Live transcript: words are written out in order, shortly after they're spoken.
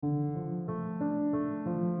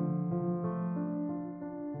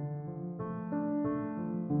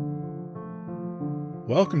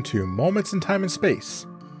Welcome to Moments in Time and Space,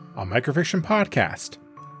 a microfiction podcast,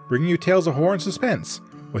 bringing you tales of horror and suspense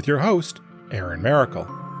with your host, Aaron Miracle.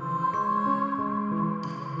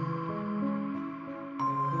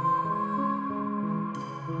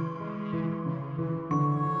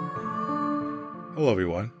 Hello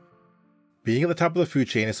everyone. Being at the top of the food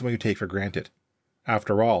chain is something you take for granted.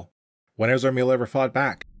 After all, when has our meal ever fought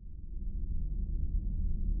back?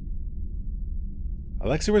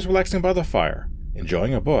 Alexi was relaxing by the fire,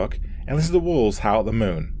 enjoying a book, and listening to the wolves howl at the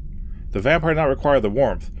moon. The vampire did not require the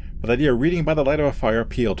warmth, but the idea of reading by the light of a fire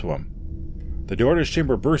appealed to him. The door to his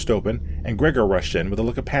chamber burst open, and Gregor rushed in with a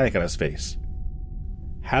look of panic on his face.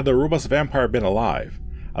 Had the robust vampire been alive,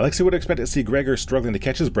 Alexi would have expected to see Gregor struggling to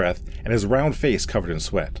catch his breath and his round face covered in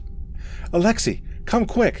sweat. "Alexi, come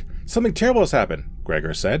quick! Something terrible has happened,"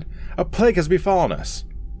 Gregor said. "A plague has befallen us."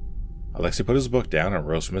 Alexi put his book down and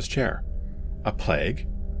rose from his chair. "A plague?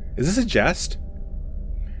 Is this a jest?"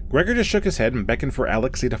 Gregor just shook his head and beckoned for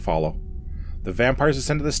Alexi to follow. The vampires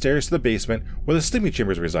ascended the stairs to the basement where the sleeping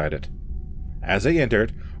chambers resided. As they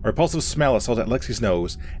entered, a repulsive smell assaulted Alexi's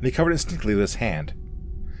nose, and he covered it instinctively with his hand.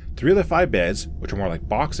 3 of the 5 beds, which were more like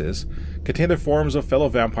boxes, contained the forms of fellow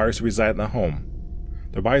vampires who resided in the home.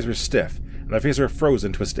 Their bodies were stiff, and their faces were frozen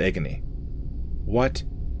in twisted agony. What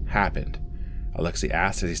happened? Alexi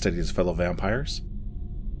asked as he studied his fellow vampires.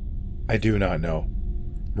 "I do not know.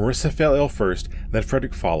 Marissa fell ill first, and then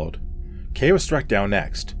Frederick followed. Kay was struck down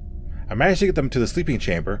next. I managed to get them to the sleeping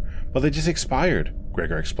chamber, but they just expired,"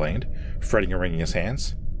 Gregor explained, fretting and wringing his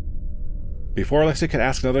hands. Before Alexi could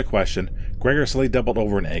ask another question, Gregor suddenly doubled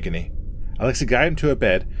over in agony. Alexi guided him to a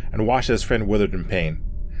bed and watched as his friend withered in pain.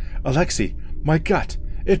 "Alexi, my gut!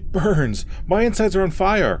 It burns! My insides are on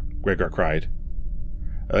fire!" Gregor cried.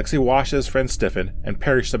 Alexi watched as his friend stiffened and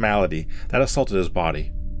perished the malady that assaulted his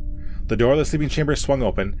body. The door of the sleeping chamber swung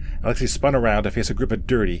open, and Alexi spun around to face a group of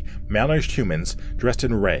dirty, malnourished humans dressed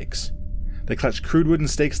in rags. They clutched crude wooden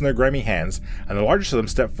stakes in their grimy hands, and the largest of them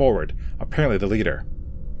stepped forward, apparently the leader.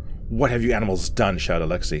 "What have you animals done?" shouted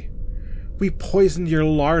Alexi. "We poisoned your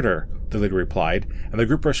larder," the leader replied, and the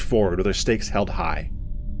group rushed forward with their stakes held high.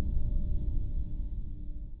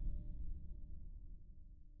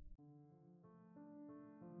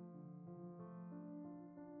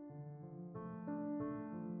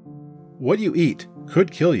 What you eat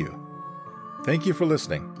could kill you. Thank you for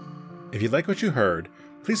listening. If you like what you heard,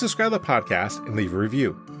 please subscribe to the podcast and leave a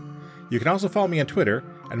review. You can also follow me on Twitter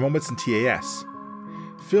at Moments in TAS.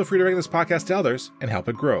 Feel free to recommend this podcast to others and help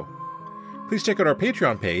it grow. Please check out our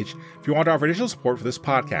Patreon page if you want to offer additional support for this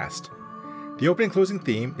podcast. The opening and closing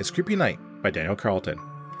theme is Creepy Night by Daniel Carlton.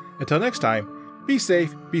 Until next time, be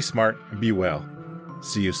safe, be smart, and be well.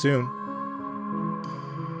 See you soon.